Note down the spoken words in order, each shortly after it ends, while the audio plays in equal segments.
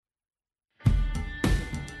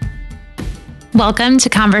Welcome to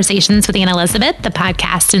Conversations with Anne Elizabeth, the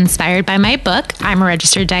podcast inspired by my book, I'm a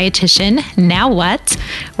Registered Dietitian, Now What?,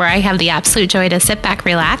 where I have the absolute joy to sit back,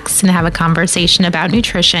 relax, and have a conversation about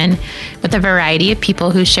nutrition with a variety of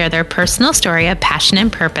people who share their personal story of passion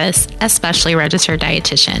and purpose, especially registered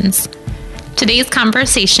dietitians. Today's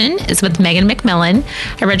conversation is with Megan McMillan,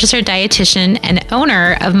 a registered dietitian and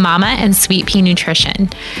owner of Mama and Sweet Pea Nutrition.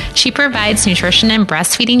 She provides nutrition and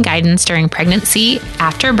breastfeeding guidance during pregnancy,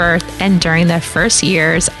 after birth, and during the first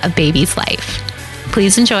years of baby's life.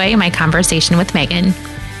 Please enjoy my conversation with Megan.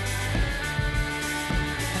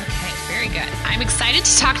 Okay, very good. I'm excited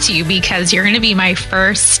to talk to you because you're going to be my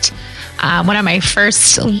first, one of my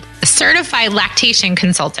first certified lactation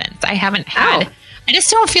consultants. I haven't had... I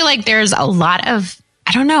just don't feel like there's a lot of,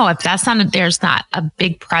 I don't know if there's not a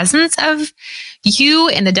big presence of you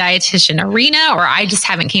in the dietitian arena, or I just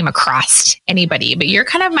haven't came across anybody, but you're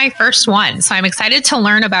kind of my first one. So I'm excited to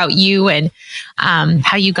learn about you and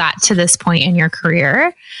how you got to this point in your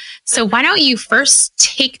career. So why don't you first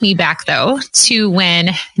take me back though to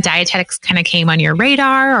when dietetics kind of came on your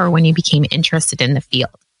radar or when you became interested in the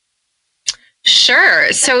field?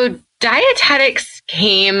 Sure. So dietetics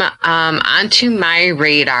came onto my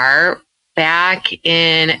radar back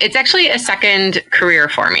in, it's actually a second career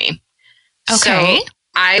for me. Okay. So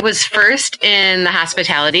I was first in the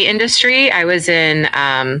hospitality industry. I was in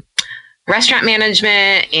restaurant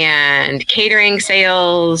management and catering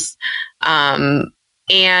sales. When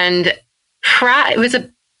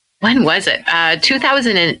was it?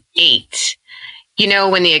 2008. You know,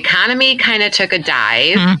 when the economy kind of took a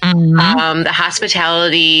dive, the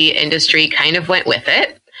hospitality industry kind of went with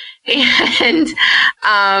it. And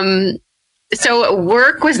so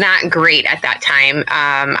work was not great at that time.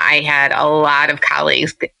 I had a lot of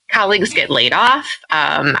colleagues get laid off.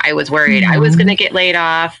 I was worried I was going to get laid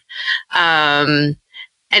off.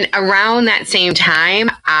 And around that same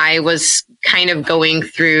time, I was kind of going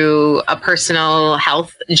through a personal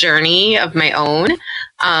health journey of my own.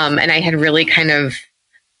 And I had really kind of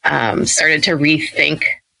started to rethink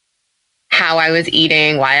how I was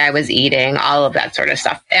eating, why I was eating, all of that sort of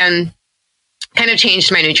stuff, and kind of changed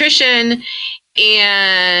my nutrition.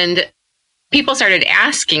 And people started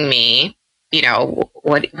asking me, you know,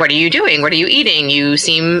 what are you doing? What are you eating? You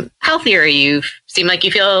seem healthier. You seem like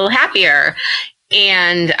you feel happier.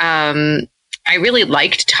 And I really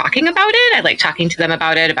liked talking about it. I liked talking to them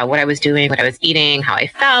about it, about what I was doing, what I was eating, how I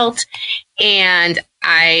felt. And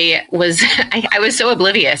I was so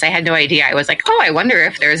oblivious. I had no idea. I was like, oh, I wonder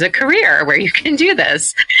if there's a career where you can do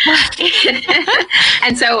this.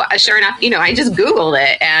 And so sure enough, you know, I just Googled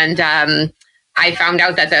it, and I found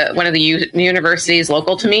out that one of the universities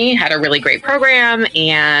local to me had a really great program.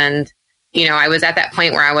 And, you know, I was at that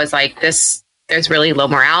point where I was like, there's really low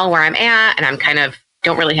morale where I'm at, and I'm kind of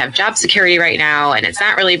don't really have job security right now, and it's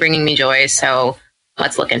not really bringing me joy. So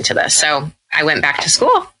let's look into this. So I went back to school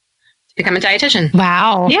to become a dietitian.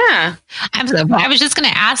 Wow. Yeah. I was just going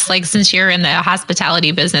to ask, like, since you're in the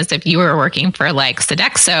hospitality business, if you were working for like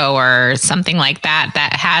Sodexo or something like that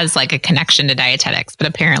has like a connection to dietetics, but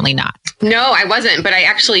apparently not. No, I wasn't, but I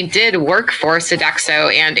actually did work for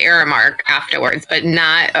Sodexo and Aramark afterwards, but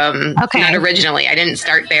not originally. I didn't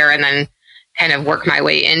start there and then kind of work my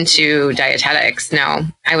way into dietetics. No,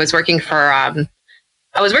 I was working for a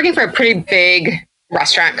pretty big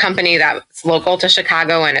restaurant company that's local to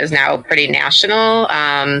Chicago and is now pretty national.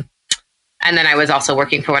 And then I was also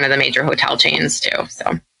working for one of the major hotel chains too.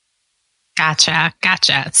 So. Gotcha.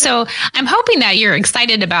 So I'm hoping that you're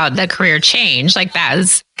excited about the career change. Like that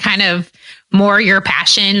is kind of more your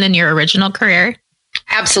passion than your original career.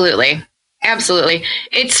 Absolutely.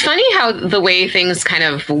 It's funny how the way things kind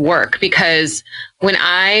of work, because when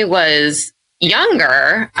I was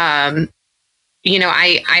younger, you know,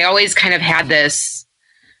 I always kind of had this,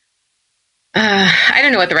 I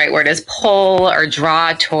don't know what the right word is, pull or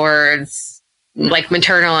draw towards like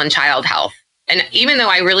maternal and child health. And even though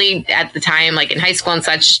I really, at the time, like in high school and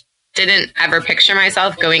such, didn't ever picture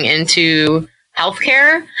myself going into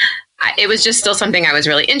healthcare, it was just still something I was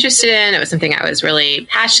really interested in. It was something I was really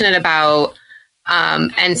passionate about.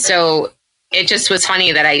 And so it just was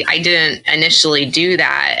funny that I didn't initially do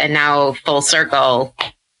that. And now full circle,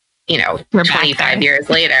 you know, we're 25 years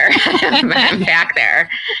later, I'm back there.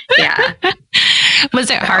 Yeah. Was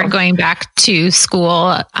it hard going back to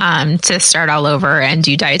school to start all over and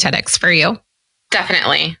do dietetics for you?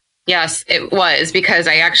 Definitely. Yes, it was, because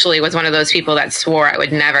I actually was one of those people that swore I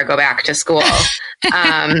would never go back to school.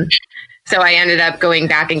 So I ended up going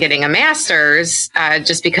back and getting a master's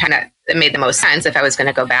just because it made the most sense. If I was going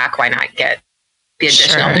to go back, why not get the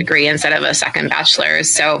additional degree instead of a second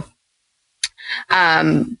bachelor's? So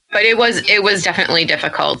But it was definitely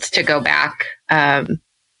difficult to go back. I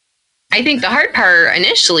think the hard part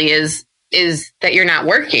initially is that you're not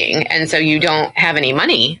working, and so you don't have any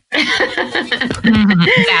money. Yeah,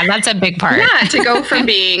 that's a big part. Yeah, to go from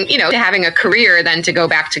being, to having a career, then to go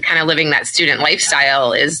back to kind of living that student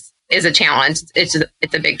lifestyle is a challenge. It's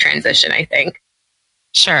a big transition, I think.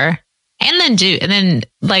 Sure. And then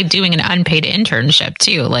like doing an unpaid internship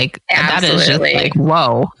too. Like Absolutely. That is just like,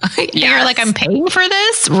 whoa. Yes. You're like, I'm paying for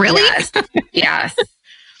this? Really? Yes.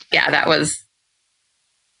 Yeah, that was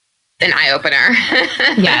an eye opener.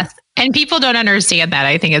 Yes. And people don't understand that.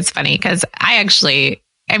 I think it's funny because I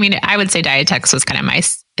would say Diatex was kind of my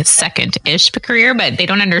second-ish career, but they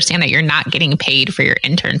don't understand that you're not getting paid for your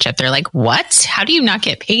internship. They're like, what? How do you not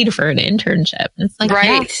get paid for an internship? And it's like,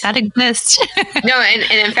 right. Yeah, that exists. No, and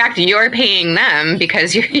in fact, you're paying them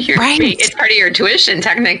because you're right. It's part of your tuition,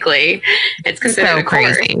 technically. It's considered a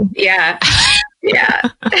course. Crazy. Yeah. Yeah.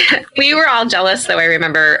 We were all jealous, though, I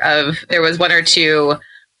remember, there was one or two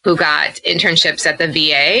who got internships at the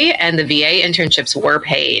VA, and the VA internships were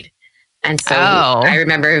paid. And so I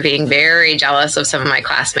remember being very jealous of some of my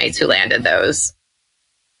classmates who landed those.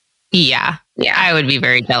 Yeah. Yeah. I would be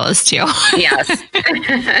very jealous too. Yes.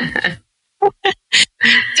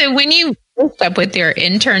 So when you woke up with your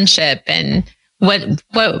internship, and what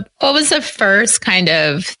was the first kind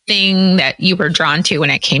of thing that you were drawn to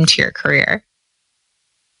when it came to your career?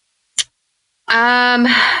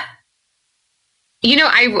 I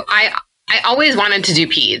always wanted to do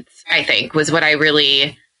peds, I think, was what I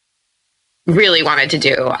really wanted to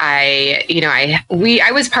do. I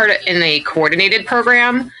was in a coordinated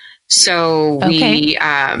program. So we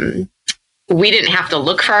didn't have to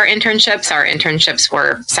look for our internships. Our internships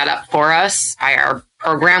were set up for us by our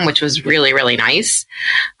program, which was really, really nice.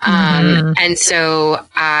 And so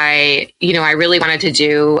I really wanted to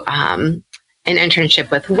do an internship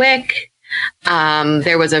with WIC.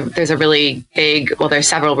 There's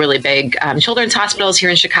several really big children's hospitals here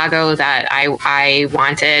in Chicago that I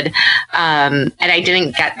wanted, and I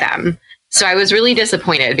didn't get them. So I was really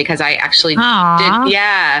disappointed because I actually did.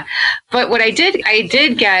 Yeah. But what I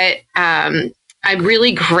did get a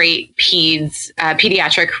really great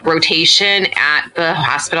pediatric rotation at the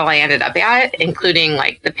hospital I ended up at, including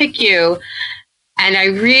like the PICU. And I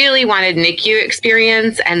really wanted NICU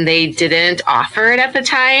experience, and they didn't offer it at the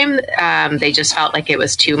time. They just felt like it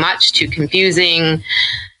was too much, too confusing.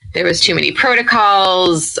 There was too many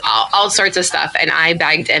protocols, all sorts of stuff. And I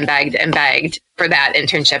begged and begged and begged for that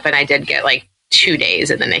internship. And I did get like 2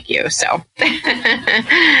 days in the NICU. So,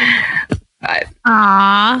 but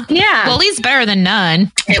yeah. Well, at least better than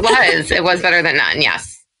none. It was better than none.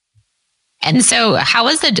 Yes. And so how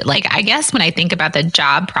was I guess when I think about the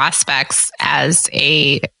job prospects as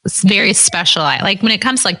a very specialized, like when it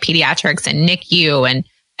comes to like pediatrics and NICU and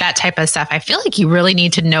that type of stuff, I feel like you really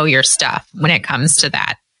need to know your stuff when it comes to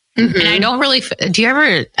that. Mm-hmm. And I don't really,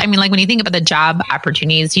 when you think about the job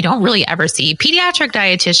opportunities, you don't really ever see pediatric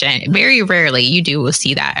dietitian. Very rarely you do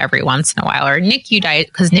see that every once in a while, or NICU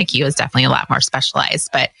because NICU is definitely a lot more specialized.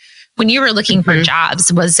 But when you were looking for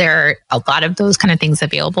jobs, was there a lot of those kind of things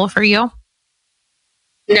available for you?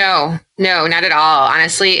 No, not at all.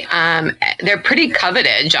 Honestly, they're pretty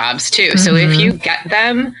coveted jobs too. So if you get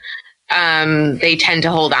them, they tend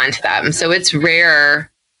to hold on to them. So it's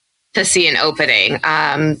rare to see an opening.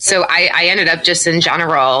 So I ended up just in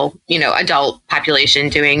general, adult population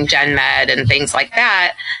doing gen med and things like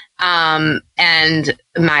that. And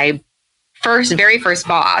my very first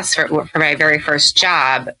boss for my very first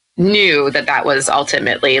job knew that was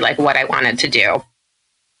ultimately like what I wanted to do.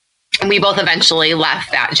 And we both eventually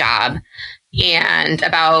left that job. And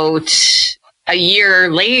about a year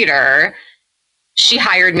later, she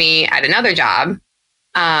hired me at another job.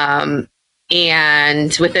 And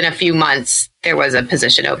within a few months, there was a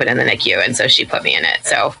position open in the NICU. And so she put me in it.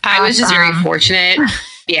 So I was just very fortunate.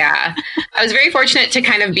 Yeah. I was very fortunate to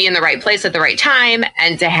kind of be in the right place at the right time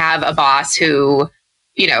and to have a boss who,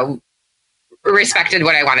 respected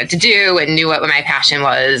what I wanted to do and knew what my passion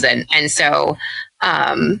was. And so,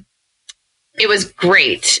 it was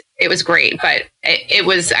great. It was great, but I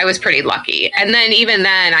was pretty lucky. And then even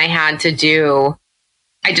then I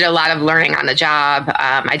did a lot of learning on the job.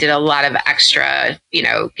 I did a lot of extra,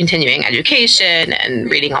 continuing education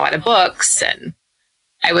and reading a lot of books. And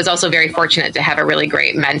I was also very fortunate to have a really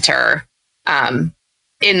great mentor, in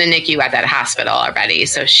the NICU at that hospital already.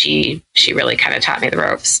 So she really kind of taught me the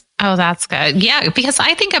ropes. Oh, that's good. Yeah. Because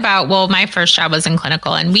I think about, my first job was in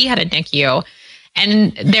clinical and we had a NICU.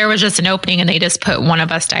 And there was just an opening and they just put one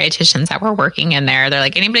of us dietitians that were working in there. They're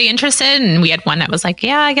like, anybody interested? And we had one that was like,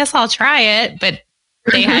 yeah, I guess I'll try it. But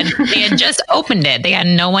they had just opened it. They had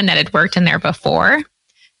no one that had worked in there before.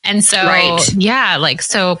 And so, yeah, like,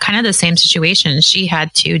 so kind of the same situation. She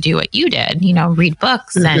had to do what you did, read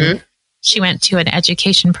books. And she went to an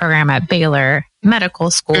education program at Baylor Medical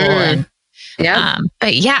School. And,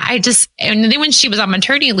 but yeah, and then when she was on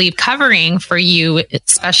maternity leave, covering for you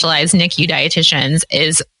specialized NICU dietitians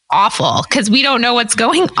is awful because we don't know what's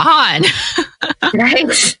going on.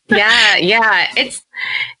 Right. Yeah.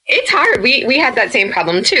 It's hard. We had that same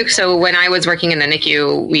problem too. So when I was working in the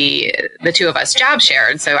NICU, the two of us job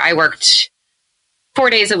shared. So I worked 4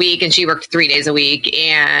 days a week and she worked 3 days a week.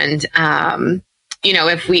 And,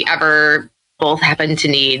 if we ever both happened to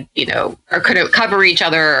need, or couldn't cover each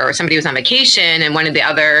other, or somebody was on vacation and one of the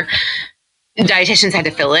other dietitians had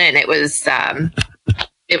to fill in, it was a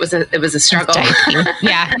struggle.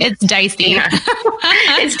 It's dicey. Yeah.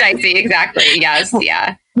 It's dicey. Exactly. Yes.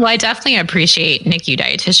 Yeah. Well, I definitely appreciate NICU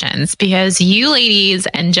dietitians because you ladies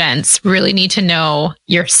and gents really need to know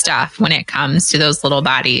your stuff when it comes to those little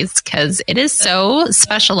bodies, because it is so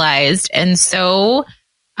specialized and so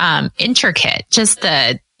intricate. Just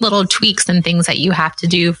the little tweaks and things that you have to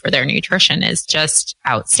do for their nutrition is just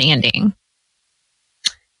outstanding.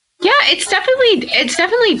 Yeah, it's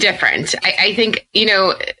definitely different. I think,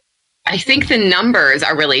 I think the numbers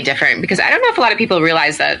are really different because I don't know if a lot of people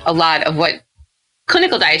realize that a lot of what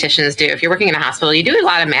clinical dietitians do, if you're working in a hospital, you do a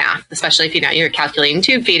lot of math, especially if you're calculating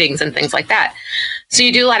tube feedings and things like that. So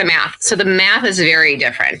you do a lot of math. So the math is very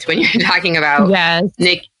different when you're talking about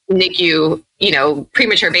NICU,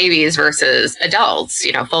 premature babies versus adults,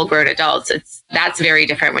 full grown adults. That's very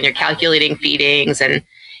different when you're calculating feedings. And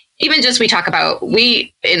even just we talk about,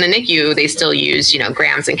 in the NICU, they still use,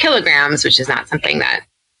 grams and kilograms, which is not something that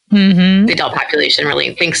the adult population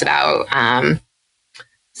really thinks about.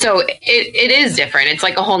 So it is different. It's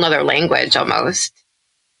like a whole nother language almost.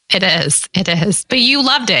 It is. But you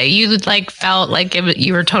loved it. You felt like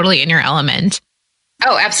you were totally in your element.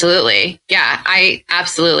 Oh, absolutely. Yeah,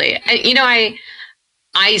 absolutely. And,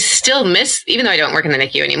 I still miss, even though I don't work in the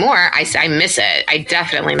NICU anymore, I miss it. I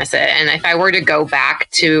definitely miss it. And if I were to go back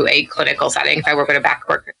to a clinical setting, if I were to go back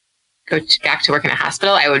to work in a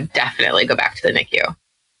hospital, I would definitely go back to the NICU.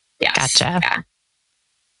 Yes. Gotcha. Yeah.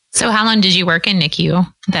 So how long did you work in NICU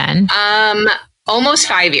then? Almost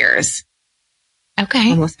 5 years.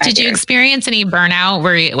 Okay. Did you experience any burnout?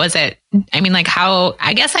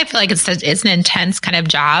 I guess I feel like it's an intense kind of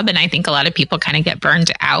job. And I think a lot of people kind of get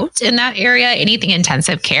burned out in that area, anything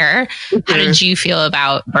intensive care. How did you feel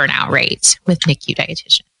about burnout rate with NICU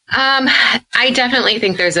dietitian? I definitely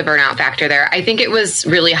think there's a burnout factor there. I think it was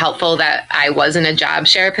really helpful that I was in a job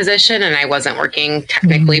share position and I wasn't working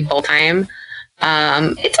technically full time.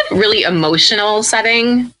 It's a really emotional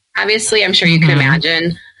setting. Obviously, I'm sure you can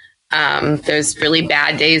imagine. There's really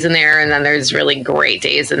bad days in there and then there's really great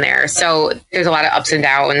days in there. So there's a lot of ups and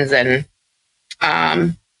downs and,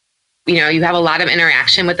 you have a lot of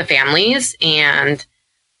interaction with the families and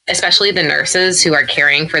especially the nurses who are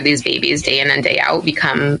caring for these babies day in and day out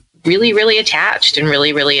become really, really attached and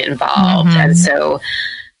really, really involved. And so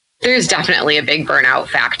there's definitely a big burnout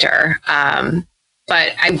factor.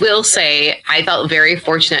 But I will say I felt very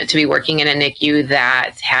fortunate to be working in a NICU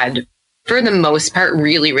that had, for the most part,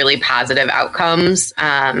 really, really positive outcomes.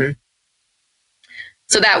 So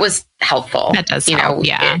that was helpful. That does help.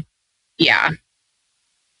 Yeah.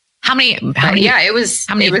 How many it was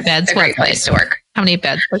beds a great place to work. How many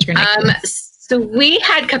beds was your NICU? So we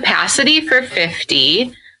had capacity for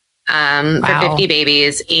 50, for 50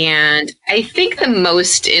 babies. And I think the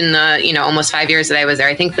most in the, almost 5 years that I was there,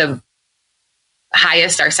 I think the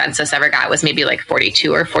highest our census ever got was maybe like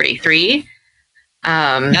 42 or 43.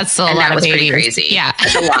 That's a lot of babies. Pretty crazy. Yeah.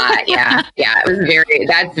 That's a lot. Yeah. Yeah.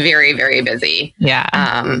 That's very, very busy.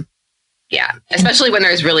 Yeah. Yeah. Especially when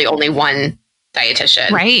there's really only one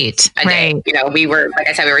dietitian. Right. A day. We were, like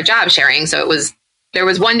I said, we were job sharing. So there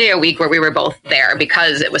was 1 day a week where we were both there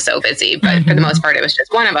because it was so busy. But for the most part, it was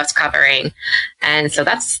just one of us covering. And so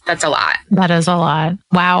that's a lot. That is a lot.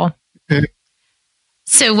 Wow. Mm-hmm.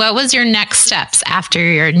 So what was your next steps after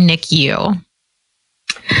your NICU?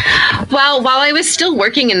 Well, while I was still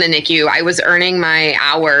working in the NICU, I was earning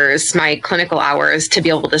my clinical hours to be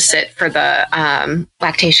able to sit for the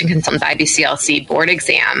lactation consultant IBCLC board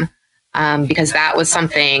exam, because that was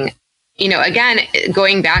something, again,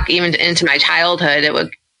 going back even into my childhood, it was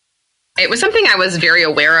something I was very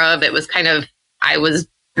aware of. It was I was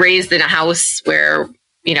raised in a house where,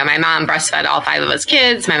 my mom breastfed all 5 of us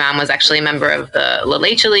kids. My mom was actually a member of the La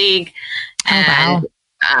Leche League. And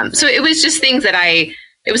so it was just things that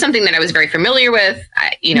it was something that I was very familiar with.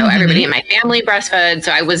 Everybody in my family breastfed.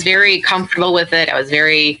 So I was very comfortable with it. I was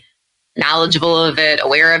very knowledgeable of it,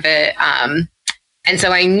 aware of it. And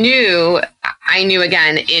so I knew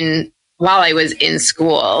again, while I was in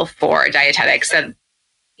school for dietetics, that,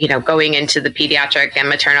 going into the pediatric and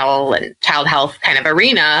maternal and child health kind of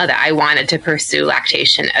arena, that I wanted to pursue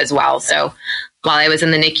lactation as well. So while I was in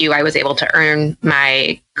the NICU, I was able to earn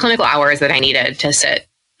my clinical hours that I needed to sit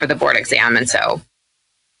for the board exam. And so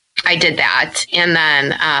I did that. And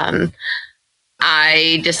then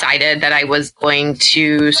I decided that I was going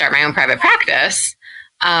to start my own private practice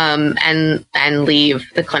and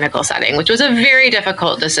leave the clinical setting, which was a very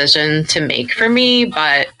difficult decision to make for me.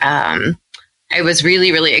 But I was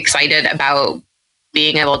really, really excited about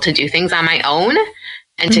being able to do things on my own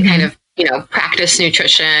and to kind of, practice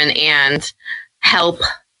nutrition and help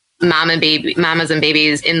mamas and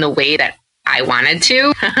babies in the way that I wanted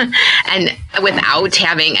to, and without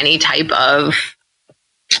having any type of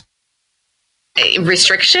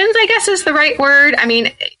restrictions, I guess is the right word. I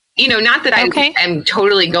mean, not that I'm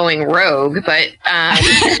totally going rogue, but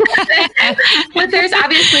but there's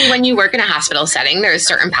obviously, when you work in a hospital setting, there's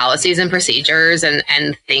certain policies and procedures and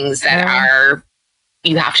things that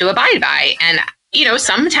you have to abide by. And,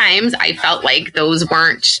 sometimes I felt like those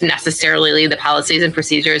weren't necessarily the policies and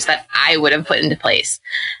procedures that I would have put into place.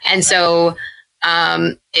 And so,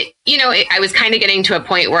 I was kind of getting to a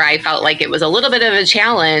point where I felt like it was a little bit of a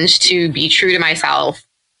challenge to be true to myself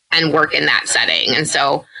and work in that setting. And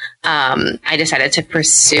so I decided to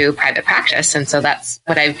pursue private practice. And so that's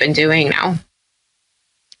what I've been doing now.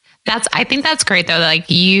 I think that's great though. Like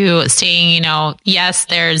you saying, yes,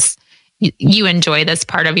 you enjoy this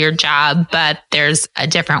part of your job, but there's a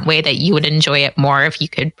different way that you would enjoy it more if you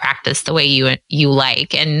could practice the way you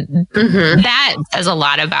like. And that says a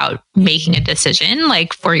lot about making a decision,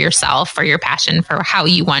 like for yourself, for your passion, for how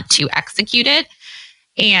you want to execute it.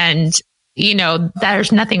 And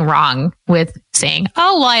there's nothing wrong with saying,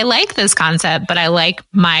 oh, well, I like this concept, but I like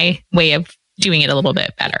my way of doing it a little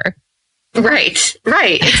bit better. Right.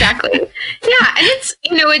 Exactly. Yeah. And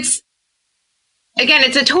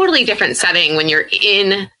it's a totally different setting when you're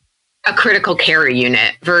in a critical care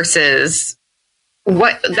unit versus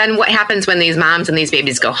what happens when these moms and these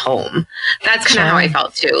babies go home. That's kind of how I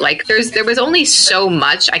felt too. Like there was only so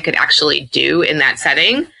much I could actually do in that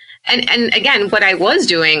setting. And again, what I was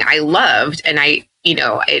doing, I loved, and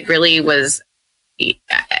it really was,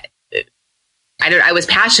 I was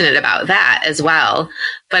passionate about that as well,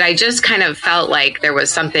 but I just kind of felt like there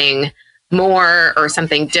was something more or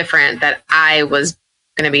something different that I was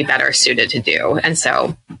going to be better suited to do. And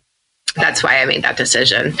so that's why I made that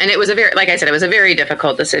decision. And it was like I said, it was a very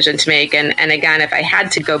difficult decision to make. And again, if I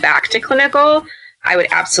had to go back to clinical, I would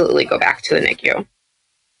absolutely go back to the NICU.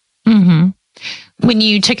 Mm-hmm. When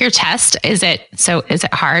you took your test, is it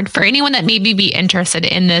hard for anyone that maybe be interested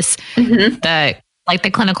in this, the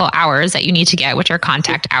clinical hours that you need to get, which are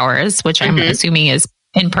contact hours, which I'm assuming is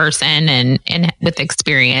in person and with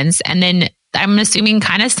experience. And then I'm assuming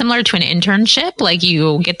kind of similar to an internship, like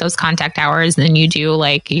you get those contact hours and then you do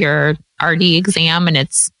like your RD exam, and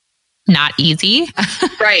it's not easy.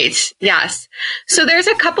 Right. Yes. So there's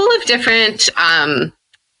a couple of different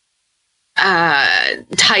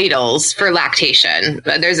titles for lactation.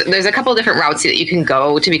 There's a couple of different routes that you can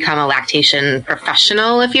go to become a lactation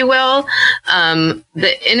professional, if you will.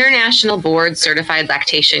 The International Board Certified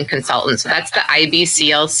Lactation Consultant. So that's the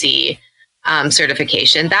IBCLC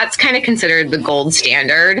certification. That's kind of considered the gold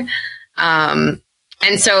standard. And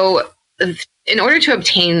so in order to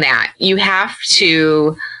obtain that, you have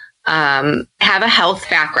to have a health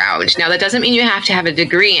background. Now, that doesn't mean you have to have a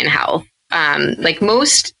degree in health. Like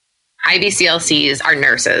most IBCLCs are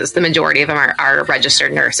nurses. The majority of them are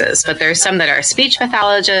registered nurses, but there's some that are speech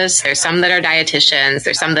pathologists. There's some that are dietitians.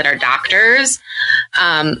 There's some that are doctors.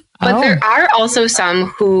 But there are also some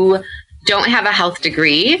who don't have a health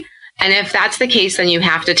degree. And if that's the case, then you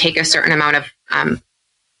have to take a certain amount of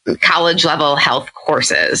college level health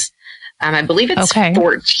courses. I believe it's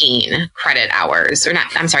 14 credit hours, or not,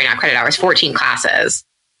 I'm sorry, not credit hours, 14 classes.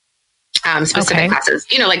 Specific classes,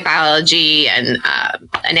 like biology and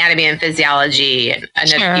anatomy and physiology and a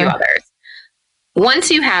few others.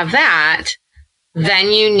 Once you have that,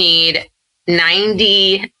 then you need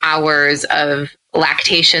 90 hours of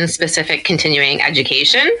lactation specific continuing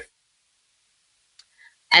education.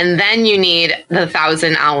 And then you need the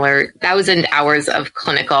 1,000 hours of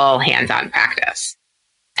clinical hands-on practice.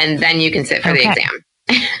 And then you can sit for the exam.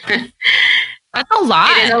 That's a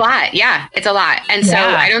lot. It is a lot. Yeah, it's a lot. And so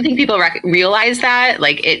I don't think people realize that.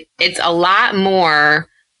 Like it's a lot more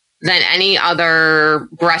than any other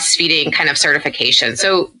breastfeeding kind of certification.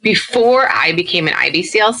 So before I became an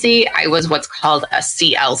IBCLC, I was what's called a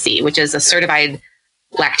CLC, which is a certified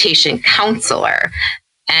lactation counselor.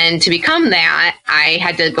 And to become that, I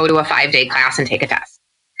had to go to a 5-day class and take a test.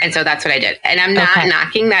 And so that's what I did. And I'm not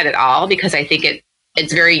knocking that at all, because I think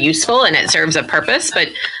it's very useful and it serves a purpose, but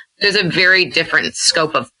there's a very different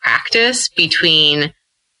scope of practice between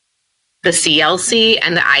the CLC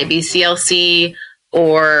and the IBCLC,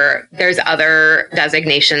 or there's other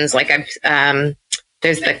designations like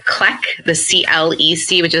there's the CLEC, the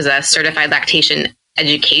CLEC, which is a Certified Lactation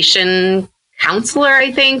Education Counselor,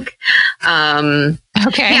 I think.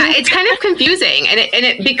 Okay. Yeah, it's kind of confusing, and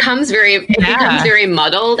it becomes very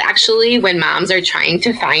muddled actually when moms are trying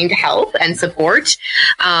to find help and support,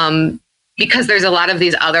 because there's a lot of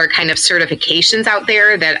these other kind of certifications out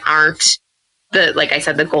there that aren't like I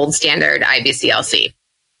said, the gold standard IBCLC.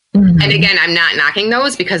 Mm-hmm. And again, I'm not knocking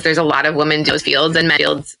those, because there's a lot of women in those fields and men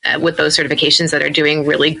fields with those certifications that are doing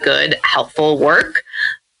really good, helpful work,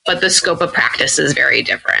 but the scope of practice is very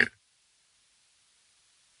different.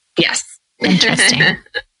 Yes. Interesting.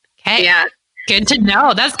 Okay. Yeah. Good to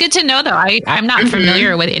know. That's good to know, though. I'm not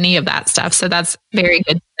familiar with any of that stuff, so that's very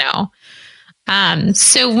good to know.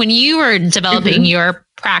 So when you were developing your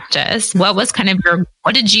practice,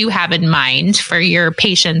 what did you have in mind for your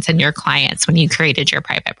patients and your clients when you created your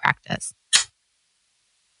private practice?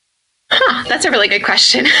 That's a really good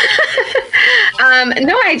question. No,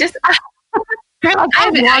 I guess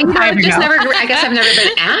I've never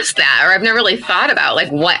been asked that, or I've never really thought about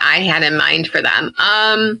like what I had in mind for them.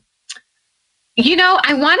 I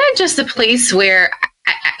wanted just a place where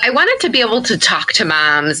I wanted to be able to talk to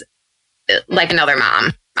moms like another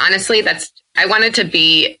mom. Honestly, I wanted to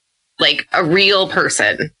be like a real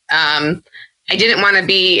person. I didn't want to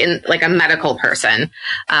be like a medical person.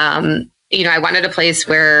 I wanted a place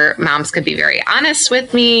where moms could be very honest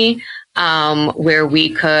with me, where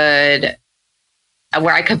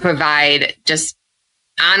I could provide just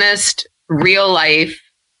honest, real life,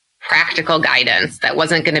 practical guidance that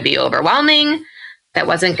wasn't going to be overwhelming, that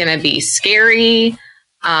wasn't going to be scary,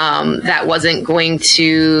 that wasn't going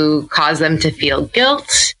to cause them to feel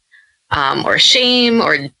guilt or shame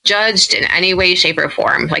or judged in any way, shape, or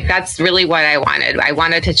form. Like, that's really what I wanted. I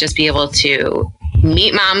wanted to just be able to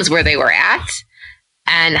meet moms where they were at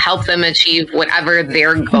and help them achieve whatever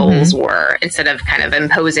their goals were, instead of kind of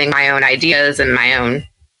imposing my own ideas and my own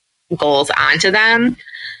goals onto them.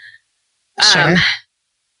 Sure.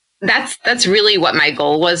 That's really what my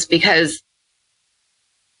goal was, because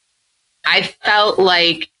I felt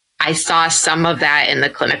like I saw some of that in the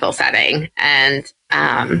clinical setting. And,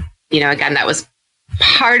 again, that was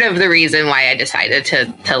part of the reason why I decided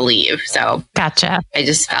to leave. So gotcha. I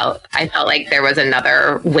felt like there was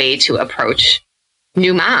another way to approach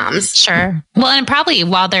new moms. Sure. Well, and probably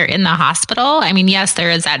while they're in the hospital, I mean, yes, there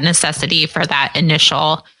is that necessity for that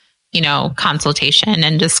initial, consultation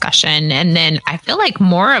and discussion. And then I feel like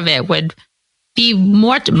more of it would be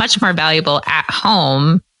much more valuable at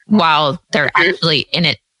home while they're actually in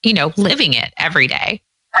it, living it every day.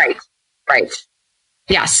 Right.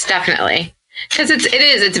 Yes, definitely. Because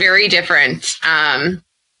it's very different. And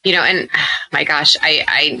my gosh,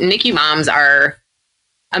 NICU moms are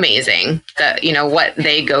amazing. What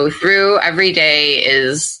they go through every day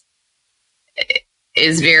is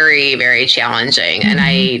very, very challenging. And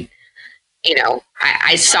I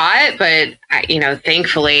saw it, but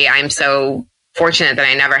thankfully I'm so fortunate that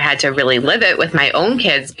I never had to really live it with my own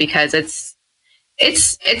kids, because it's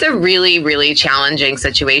a really, really challenging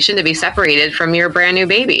situation to be separated from your brand new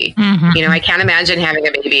baby. I can't imagine having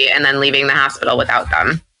a baby and then leaving the hospital without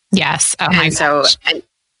them. Yes. Oh my gosh.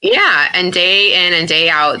 And day in and day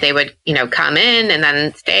out, they would, come in and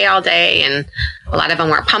then stay all day. And a lot of them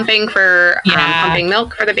were pumping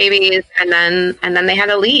milk for the babies. And then they had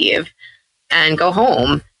to leave and go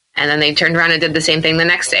home. And then they turned around and did the same thing the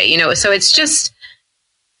next day, so it's just,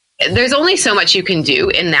 there's only so much you can do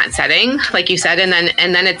in that setting, like you said. And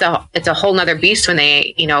then it's a whole nother beast when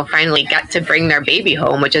they, finally get to bring their baby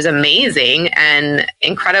home, which is amazing and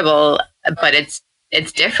incredible, but it's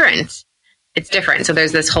different. It's different. So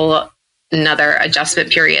there's this whole another adjustment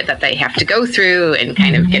period that they have to go through, and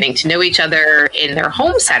kind of getting to know each other in their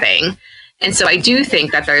home setting. And so I do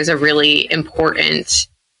think that there's a really important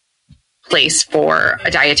place for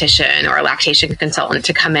a dietitian or a lactation consultant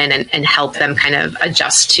to come in and help them kind of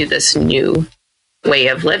adjust to this new way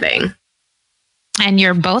of living. And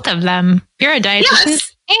you're both of them. You're a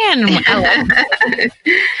dietitian and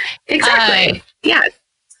exactly. Yes.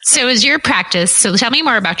 So is your practice, so tell me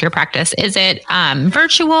more about your practice. Is it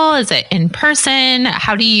virtual? Is it in person?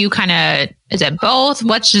 How do you is it both?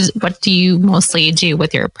 What do you mostly do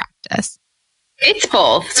with your practice? It's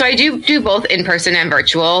both. So I do both in person and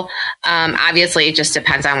virtual. Obviously, it just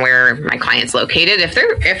depends on where my client's located. If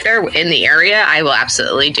they're in the area, I will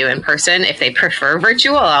absolutely do in person. If they prefer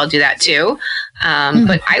virtual, I'll do that too.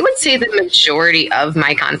 But I would say the majority of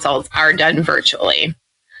my consults are done virtually.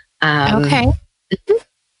 Okay.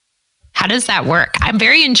 How does that work? I'm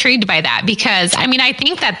very intrigued by that because I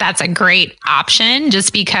think that that's a great option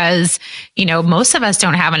just because, most of us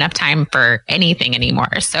don't have enough time for anything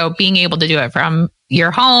anymore. So being able to do it from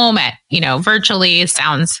your home virtually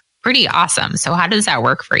sounds pretty awesome. So how does that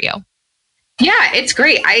work for you? Yeah, it's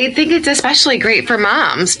great. I think it's especially great for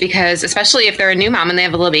moms because especially if they're a new mom and they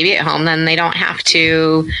have a little baby at home, then they don't have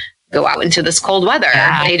to go out into this cold weather.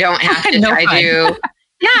 Yeah. They don't have to they don't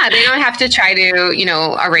have to try to,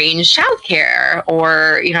 arrange childcare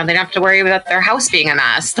or, they don't have to worry about their house being a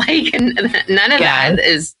mess. Like none of that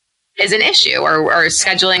is an issue or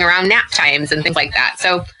scheduling around nap times and things like that.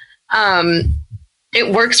 So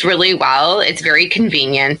it works really well. It's very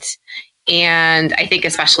convenient. And I think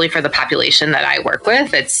especially for the population that I work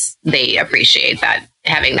with, they appreciate that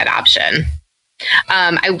having that option.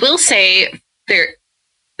 I will say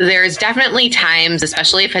there's definitely times,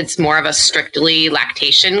 especially if it's more of a strictly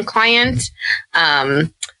lactation client,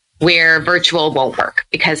 where virtual won't work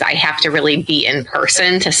because I have to really be in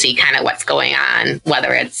person to see kind of what's going on,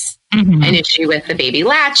 whether it's an issue with the baby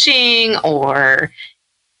latching or,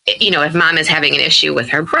 if mom is having an issue with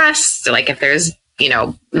her breasts, like if there's,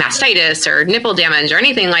 mastitis or nipple damage or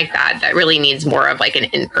anything like that, that really needs more of like an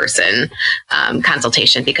in-person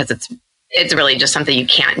consultation because it's really just something you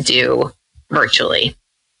can't do virtually.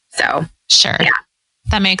 So, sure. Yeah.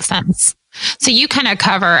 That makes sense. So you kind of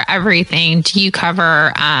cover everything. Do you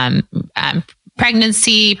cover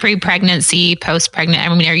pregnancy, pre-pregnancy,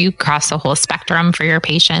 post-pregnant? Are you across the whole spectrum for your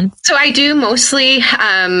patients? So I do mostly,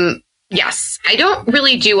 yes. I don't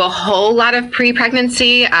really do a whole lot of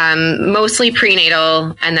pre-pregnancy, mostly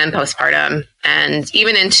prenatal and then postpartum. And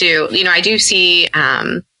even into,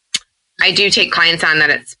 I do take clients on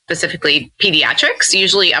that it's specifically pediatrics,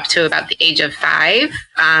 usually up to about the age of 5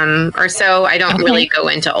 or so. I don't really go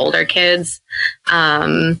into older kids.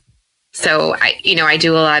 So I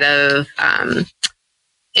do a lot of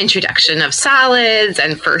introduction of solids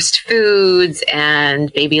and first foods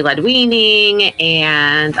and baby-led weaning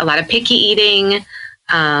and a lot of picky eating.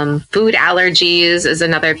 Food allergies is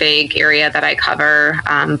another big area that I cover.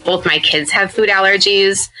 Both my kids have food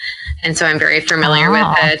allergies. And so I'm very familiar with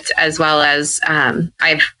it, as well as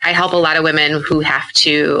I help a lot of women who have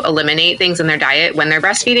to eliminate things in their diet when they're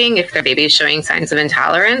breastfeeding if their baby is showing signs of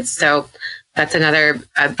intolerance. So that's another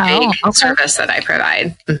big service that I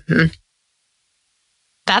provide. Mm-hmm.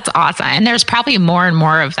 That's awesome. And there's probably more and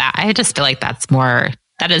more of that. I just feel like that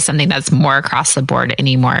is something that's more across the board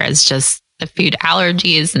anymore. It's just the food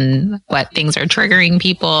allergies and what things are triggering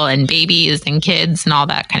people and babies and kids and all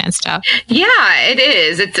that kind of stuff. Yeah, it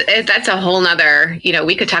is. That's a whole nother,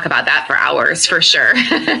 we could talk about that for hours for sure. We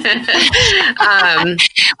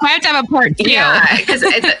have to have a part 2. Yeah, because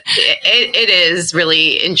it is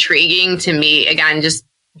really intriguing to me. Again, just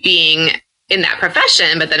being in that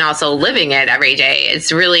profession, but then also living it every day.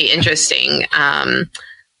 It's really interesting.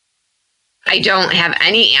 I don't have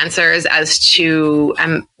any answers as to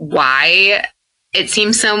why it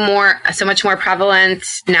seems so much more prevalent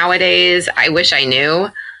nowadays. I wish I knew.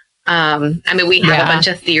 We have a bunch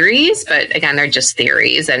of theories, but again, they're just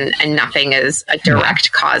theories and nothing is a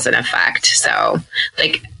direct cause and effect. So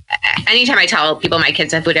like anytime I tell people my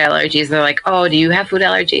kids have food allergies, they're like, "Oh, do you have food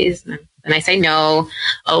allergies?" And I say, "No."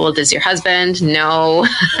 "Oh, well, does your husband?" "No."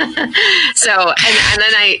 So, and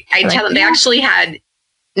then I tell them they actually had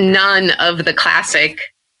none of the classic,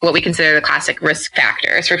 what we consider the classic risk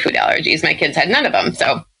factors for food allergies. My kids had none of them.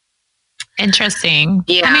 So interesting.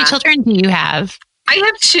 Yeah. How many children do you have? I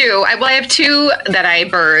have 2. I have 2 that I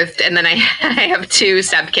birthed, and then I have 2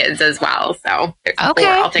 stepkids as well. So okay, 4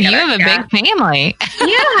 altogether. You have a big family.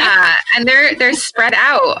 Yeah, and they're spread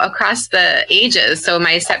out across the ages. So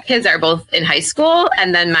my stepkids are both in high school,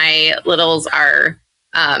 and then my littles are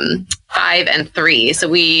 5 and 3. So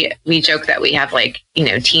we joke that we have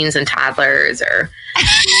teens and toddlers or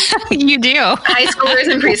you do high schoolers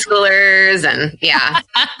and preschoolers. And yeah,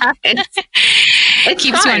 it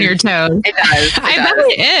keeps you on your toes. It does. I bet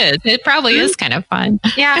it is. It probably is kind of fun.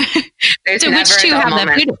 Yeah. So which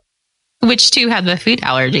 2 have the food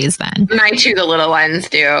allergies then? My 2, the little ones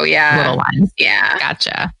do. Yeah. Little ones. Yeah.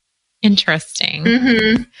 Gotcha. Interesting.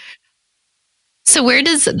 Mm-hmm. So where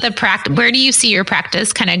do you see your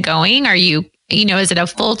practice kind of going? Are you, is it a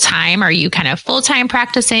full-time? Are you kind of full-time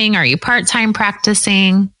practicing? Are you part-time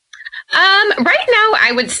practicing? Right now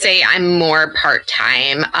I would say I'm more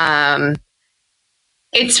part-time.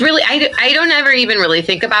 It's really, I don't ever even really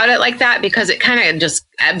think about it like that because it kind of just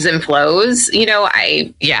ebbs and flows.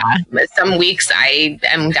 Some weeks I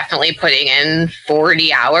am definitely putting in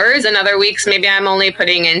 40 hours and other weeks, maybe I'm only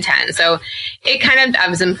putting in 10. So it kind of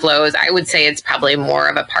ebbs and flows. I would say it's probably more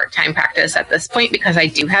of a part-time practice at this point because I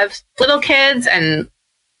do have little kids, and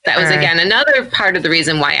that was, again, another part of the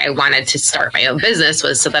reason why I wanted to start my own business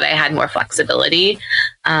was so that I had more flexibility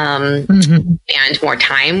and more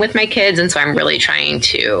time with my kids. And so I'm really trying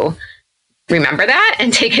to remember that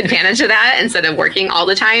and take advantage of that instead of working all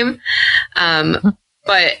the time.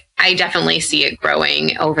 But I definitely see it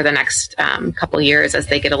growing over the next couple years as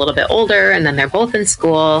they get a little bit older and then they're both in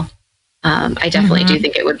school. I definitely do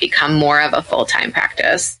think it would become more of a full-time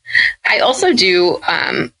practice. I also do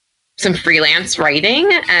some freelance writing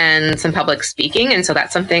and some public speaking. And so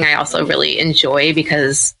that's something I also really enjoy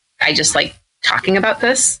because I just like talking about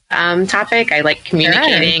this topic. I like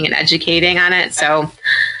communicating and educating on it. So,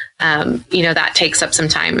 that takes up some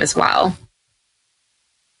time as well.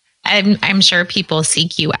 I'm sure people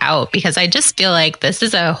seek you out because I just feel like this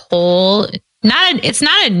is a whole, it's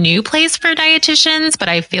not a new place for dietitians, but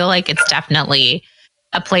I feel like it's definitely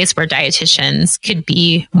a place where dietitians could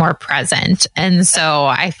be more present. And so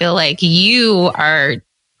I feel like you are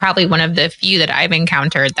probably one of the few that I've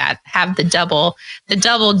encountered that have the double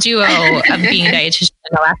duo of being a dietitian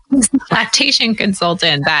and a lactation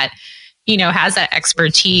consultant that, has that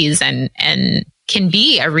expertise and can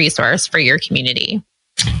be a resource for your community.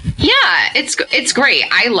 Yeah, it's great.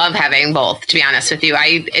 I love having both, to be honest with you.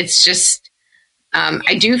 It's just,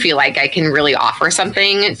 I do feel like I can really offer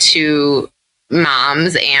something to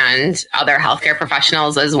moms and other healthcare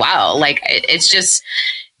professionals as well. Like it's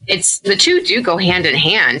the two do go hand in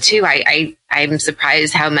hand too. I'm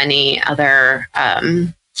surprised how many other,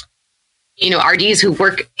 RDs who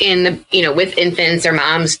work in with infants or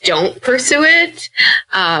moms don't pursue it.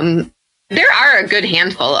 There are a good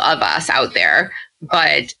handful of us out there,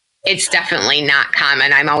 but it's definitely not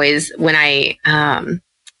common. I'm always, when I'm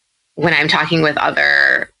talking with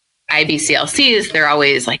other IBCLCs, they're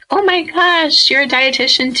always like, "Oh my gosh, you're a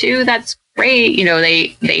dietitian too. That's great."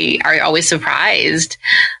 They are always surprised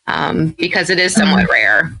because it is somewhat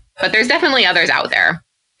rare. But there's definitely others out there,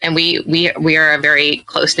 and we are a very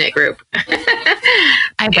close-knit group.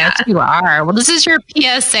 I bet you are. Well, this is your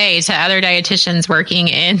PSA to other dietitians working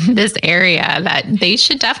in this area that they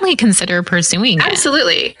should definitely consider pursuing it.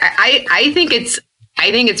 Absolutely. I think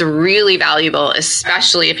it's really valuable,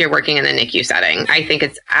 especially if you're working in the NICU setting. I think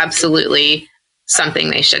it's absolutely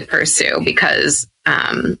something they should pursue because,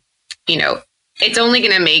 it's only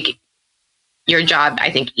going to make your job,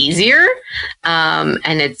 I think, easier.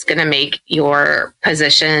 And it's going to make your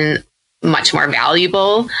position much more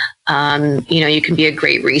valuable. You can be a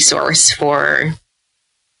great resource for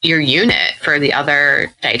your unit, for the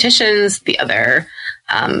other dietitians, the other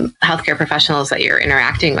healthcare professionals that you're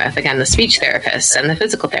interacting with. Again, the speech therapists and the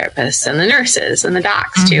physical therapists and the nurses and the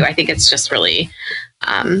docs too. I think it's just really,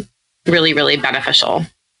 really, really beneficial.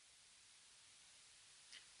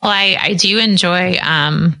 Well, I do enjoy,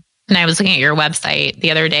 and I was looking at your website the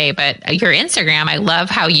other day, but your Instagram, I love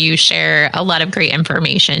how you share a lot of great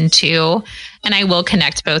information too. And I will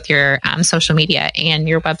connect both your social media and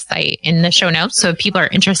your website in the show notes. So if people are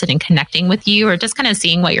interested in connecting with you or just kind of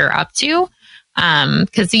seeing what you're up to,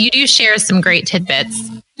 because you do share some great tidbits.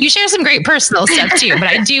 You share some great personal stuff too, but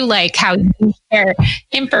I do like how you share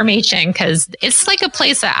information because it's like a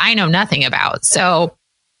place that I know nothing about. So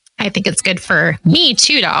I think it's good for me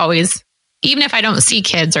too to always, even if I don't see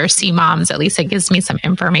kids or see moms, at least it gives me some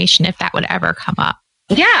information if that would ever come up.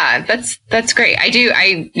 Yeah, that's great. I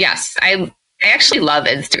actually love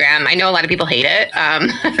Instagram. I know a lot of people hate it,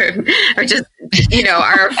 or just,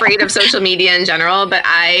 are afraid of social media in general, but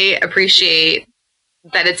I appreciate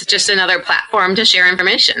that it's just another platform to share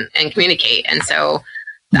information and communicate. And so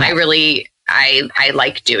I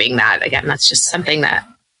like doing that. Again, that's just something that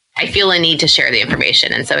I feel a need to share the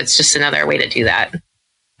information. And so it's just another way to do that.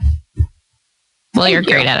 Well, you're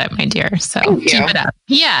great at it, my dear. So keep it up.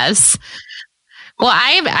 Yes. Well,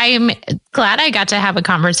 I'm glad I got to have a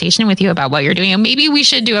conversation with you about what you're doing. And maybe we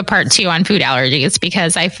should do a part 2 on food allergies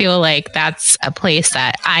because I feel like that's a place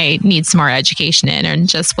that I need some more education in and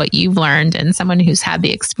just what you've learned and someone who's had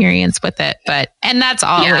the experience with it. And that's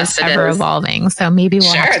always ever evolving. So maybe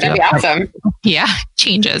we'll have to do that'd be awesome. Yeah.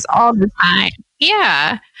 Changes all the time.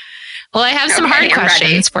 Yeah. Well, I have some hard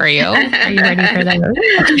questions for you. Are you ready for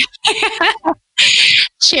that?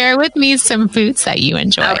 Share with me some foods that you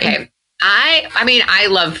enjoy. Okay. I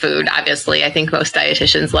love food, obviously. I think most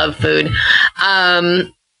dietitians love food.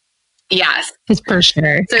 Yes. For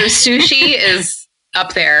sure. So sushi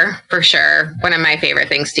up there for sure. One of my favorite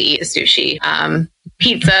things to eat is sushi.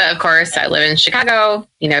 Pizza, of course. I live in Chicago.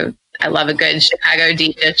 You know, I love a good Chicago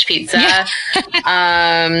deep dish pizza. Yeah.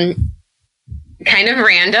 Kind of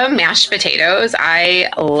random mashed potatoes. I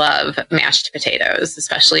love mashed potatoes,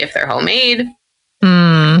 especially if they're homemade.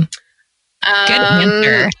 Good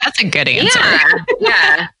answer. That's a good answer.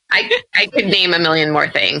 Yeah. I could name a million more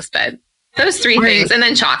things, but those three things. And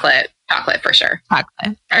then chocolate for sure.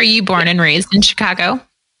 Chocolate. Are you born and raised in Chicago?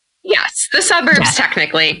 Yes. The suburbs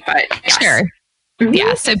technically, but yes. Sure. Mm-hmm.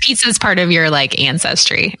 Yeah. So pizza is part of your like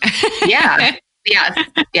ancestry. Yeah.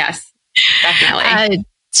 Yes. Definitely.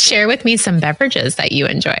 Share with me some beverages that you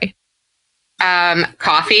enjoy.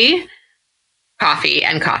 Coffee,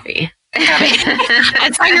 and coffee.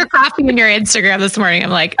 I saw your coffee in your Instagram this morning. I'm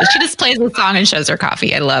like, she just plays a song and shows her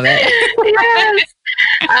coffee. I love it.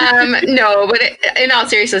 Yes. No, but in all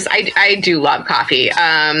seriousness, I do love coffee.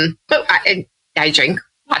 But I drink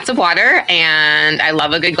lots of water, and I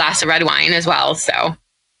love a good glass of red wine as well. So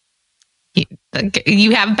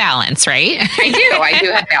you have balance, right? I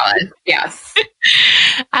do have balance. Yes.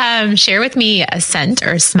 Share with me a scent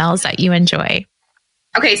or smells that you enjoy.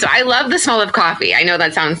 Okay, so I love the smell of coffee. I know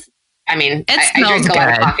that sounds. I mean, I drink a lot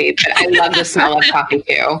of coffee, but I love the smell of coffee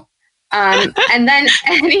too. And then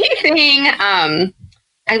anything.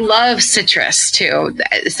 I love citrus too.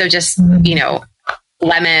 So just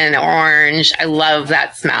lemon, orange. I love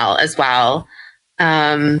that smell as well.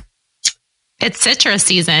 It's citrus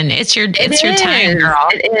season. It's your time, girl.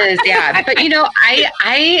 It is, yeah. But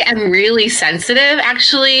I am really sensitive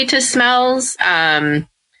actually to smells.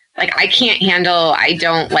 Like I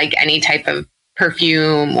don't like any type of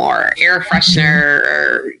perfume or air freshener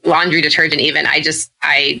or laundry detergent even. I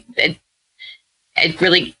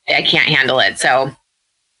can't handle it. So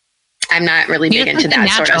I'm not really big into that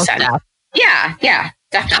sort of scent. Yeah.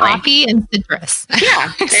 Definitely. Coffee and citrus.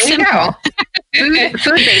 Yeah, there you go.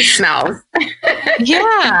 Food-based smells.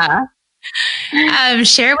 Yeah.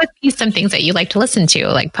 Share with me some things that you like to listen to,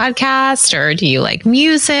 like podcasts, or do you like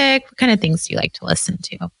music? What kind of things do you like to listen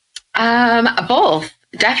to? Both,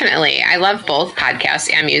 definitely. I love both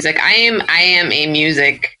podcasts and music. I am a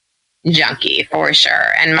music junkie for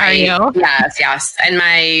sure. And Are you? Yes. And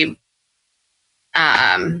my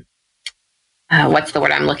what's the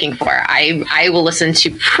word I'm looking for? I will listen to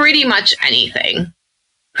pretty much anything.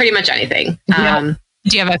 Yeah.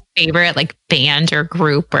 Do you have a favorite like band or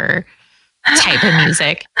group or type of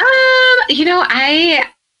music? I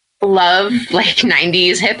love like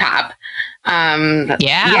 90s hip hop.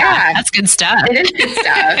 Yeah, that's good stuff. It is good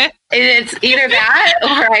stuff. It's either that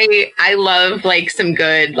or I love like some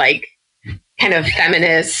good like kind of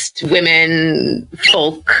feminist women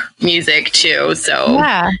folk music too. So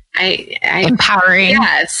yeah. I empowering.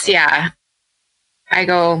 Yes, yeah. I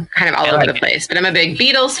go kind of all over the place, but I'm a big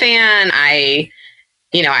Beatles fan. I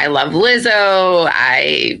love Lizzo.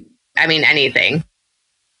 I mean anything.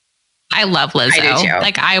 I love Lizzo. I do too.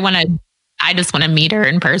 Like I just want to meet her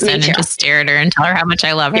in person and just stare at her and tell her how much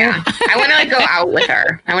I love her. Yeah. I want to like go out with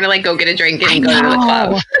her. I want to like go get a drink and go to the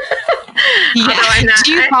club.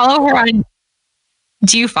 Yeah.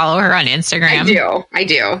 Do you follow her on Instagram? I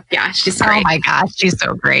do. Yeah, she's great. Oh my gosh, she's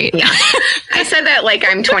so great. Yeah. I said that like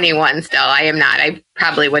I'm 21 still. I am not. I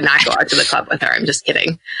probably would not go out to the club with her. I'm just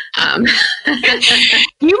kidding.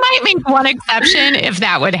 You might make one exception if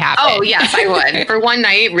that would happen. Oh, yes, I would. For one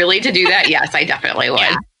night, really to do that? Yes, I definitely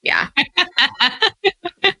would. Yeah.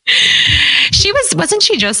 Wasn't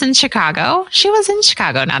she just in Chicago? She was in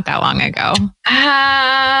Chicago not that long ago.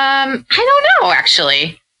 I don't know,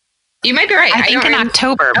 actually. You might be right. I think in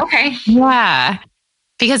October. Okay. Yeah.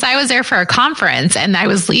 Because I was there for a conference and I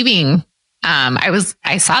was leaving.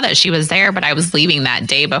 I saw that she was there, but I was leaving that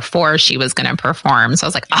day before she was going to perform. So I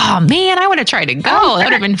was like, oh man, I would have tried to go. That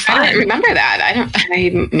would have been fun. I don't remember that.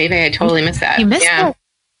 Maybe I totally missed that. You missed it.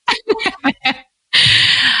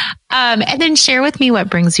 And then share with me what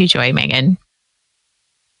brings you joy, Megan.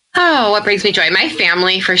 Oh, what brings me joy? My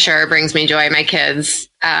family for sure brings me joy. My kids,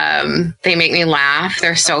 they make me laugh.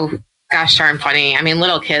 They're so gosh darn funny. I mean,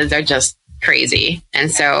 little kids are just crazy.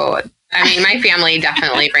 And so, I mean, my family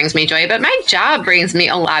definitely brings me joy, but my job brings me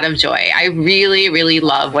a lot of joy. I really, really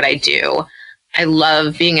love what I do. I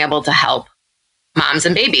love being able to help moms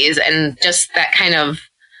and babies and just that kind of,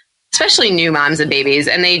 especially new moms and babies.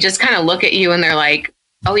 And they just kind of look at you and they're like,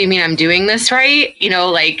 oh, you mean I'm doing this right?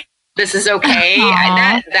 Like, this is okay.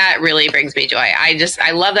 And that really brings me joy.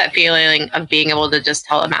 I love that feeling of being able to just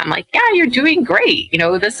tell a mom like, yeah, you're doing great.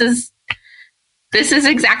 This is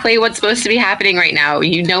exactly what's supposed to be happening right now.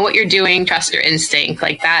 You know what you're doing. Trust your instinct.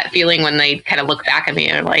 Like that feeling when they kind of look back at me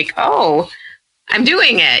and are like, oh, I'm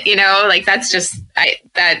doing it, like that's just,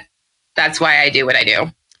 that's why I do what I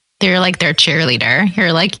do. They're like their cheerleader.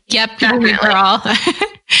 You're like, yep, Definitely. girl.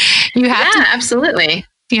 Absolutely.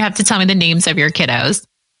 You have to tell me the names of your kiddos.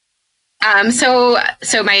 So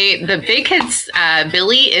the big kids,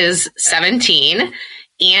 Billy is 17.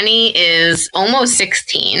 Annie is almost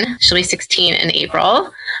 16. She'll be 16 in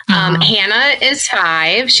April. Hannah is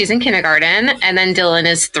 5. She's in kindergarten. And then Dylan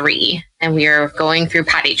is 3. And we are going through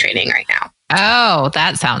potty training right now. Oh,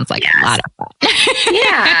 that sounds like a lot of fun.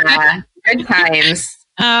 Yeah. Good times.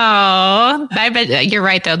 Oh, I bet you're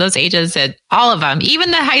right, though. Those ages, all of them,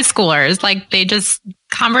 even the high schoolers, like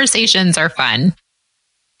conversations are fun.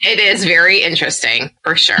 It is very interesting,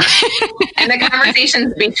 for sure. And the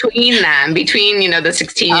conversations between them, the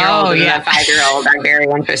 16-year-old and the 5-year-old are very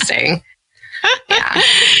interesting. Yeah.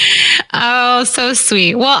 Oh, so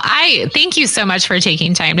sweet. Well, I thank you so much for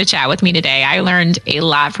taking time to chat with me today. I learned a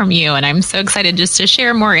lot from you, and I'm so excited just to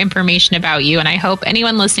share more information about you. And I hope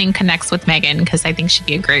anyone listening connects with Megan, because I think she'd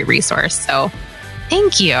be a great resource. So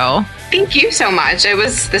thank you. Thank you so much.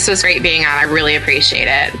 This was great being on. I really appreciate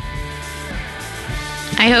it.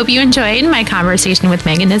 I hope you enjoyed my conversation with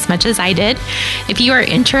Megan as much as I did. If you are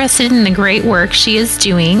interested in the great work she is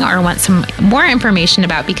doing or want some more information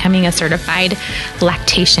about becoming a certified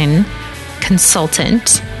lactation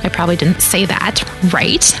consultant, I probably didn't say that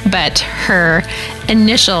right, but her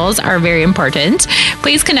initials are very important.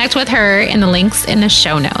 Please connect with her in the links in the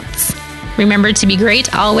show notes. Remember to be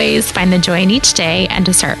great always, find the joy in each day, and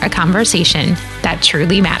to start a conversation that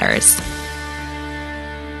truly matters.